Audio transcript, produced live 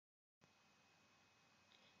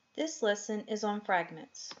This lesson is on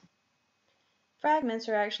fragments. Fragments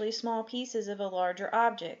are actually small pieces of a larger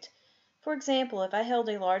object. For example, if I held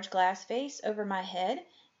a large glass vase over my head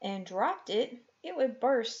and dropped it, it would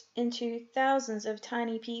burst into thousands of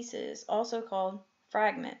tiny pieces, also called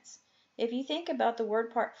fragments. If you think about the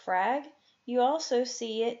word part frag, you also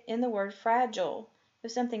see it in the word fragile.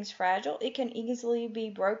 If something's fragile, it can easily be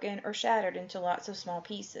broken or shattered into lots of small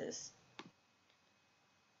pieces.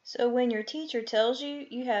 So when your teacher tells you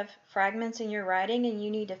you have fragments in your writing and you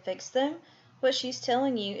need to fix them, what she's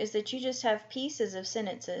telling you is that you just have pieces of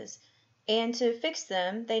sentences, and to fix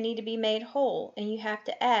them, they need to be made whole, and you have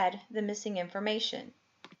to add the missing information.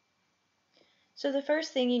 So the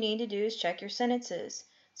first thing you need to do is check your sentences.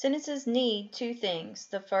 Sentences need two things.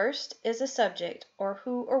 The first is a subject, or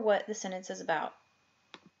who or what the sentence is about.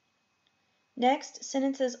 Next,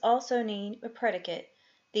 sentences also need a predicate.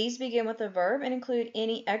 These begin with a verb and include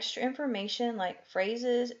any extra information like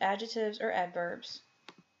phrases, adjectives, or adverbs.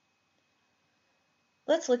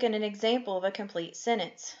 Let's look at an example of a complete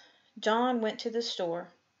sentence. John went to the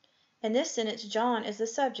store. In this sentence, John is the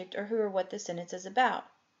subject or who or what the sentence is about.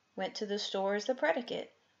 Went to the store is the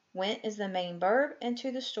predicate. Went is the main verb, and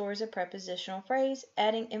to the store is a prepositional phrase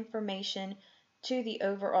adding information to the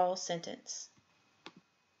overall sentence.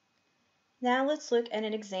 Now let's look at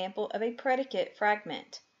an example of a predicate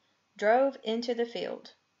fragment. Drove into the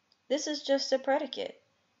field. This is just a predicate.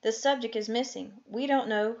 The subject is missing. We don't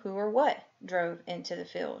know who or what drove into the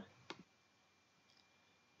field.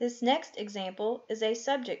 This next example is a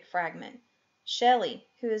subject fragment. Shelley,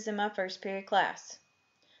 who is in my first period class.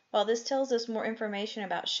 While this tells us more information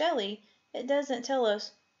about Shelley, it doesn't tell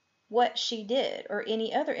us what she did or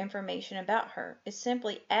any other information about her. It's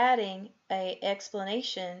simply adding an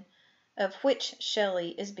explanation of which Shelley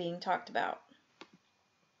is being talked about.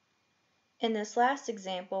 In this last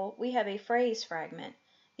example, we have a phrase fragment.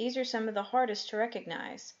 These are some of the hardest to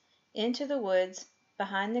recognize. Into the woods,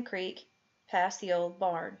 behind the creek, past the old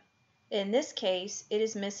barn. In this case, it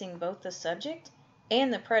is missing both the subject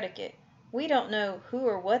and the predicate. We don't know who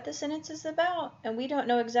or what the sentence is about, and we don't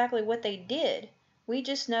know exactly what they did. We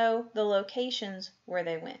just know the locations where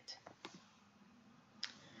they went.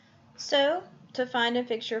 So, to find and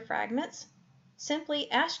fix your fragments, simply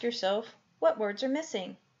ask yourself what words are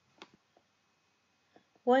missing.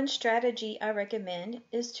 One strategy I recommend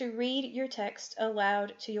is to read your text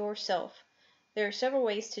aloud to yourself. There are several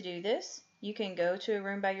ways to do this. You can go to a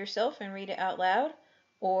room by yourself and read it out loud,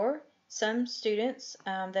 or some students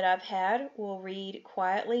that I've had will read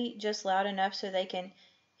quietly, just loud enough so they can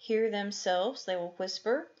hear themselves. They will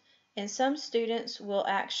whisper. And some students will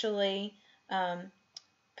actually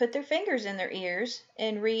put their fingers in their ears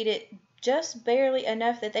and read it just barely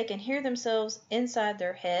enough that they can hear themselves inside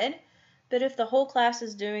their head. But if the whole class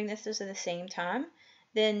is doing this at the same time,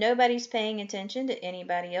 then nobody's paying attention to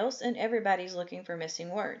anybody else and everybody's looking for missing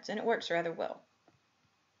words, and it works rather well.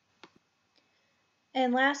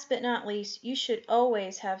 And last but not least, you should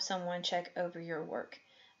always have someone check over your work.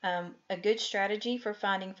 A good strategy for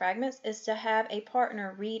finding fragments is to have a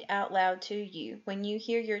partner read out loud to you. When you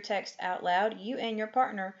hear your text out loud, you and your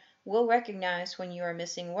partner will recognize when you are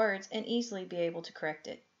missing words and easily be able to correct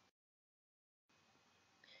it.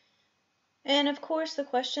 And of course, the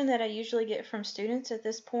question that I usually get from students at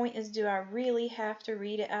this point is, do I really have to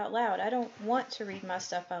read it out loud? I don't want to read my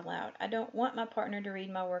stuff out loud. I don't want my partner to read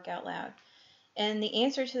my work out loud. And the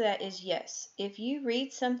answer to that is yes. If you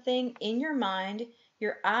read something in your mind,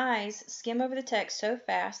 your eyes skim over the text so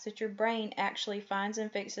fast that your brain actually finds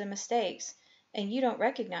and fixes mistakes and you don't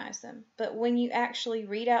recognize them. But when you actually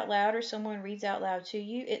read out loud or someone reads out loud to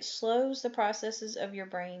you, it slows the processes of your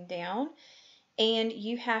brain down, and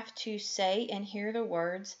you have to say and hear the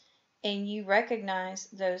words, and you recognize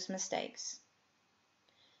those mistakes.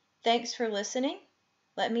 Thanks for listening.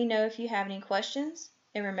 Let me know if you have any questions,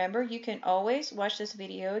 and remember, you can always watch this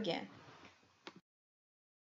video again.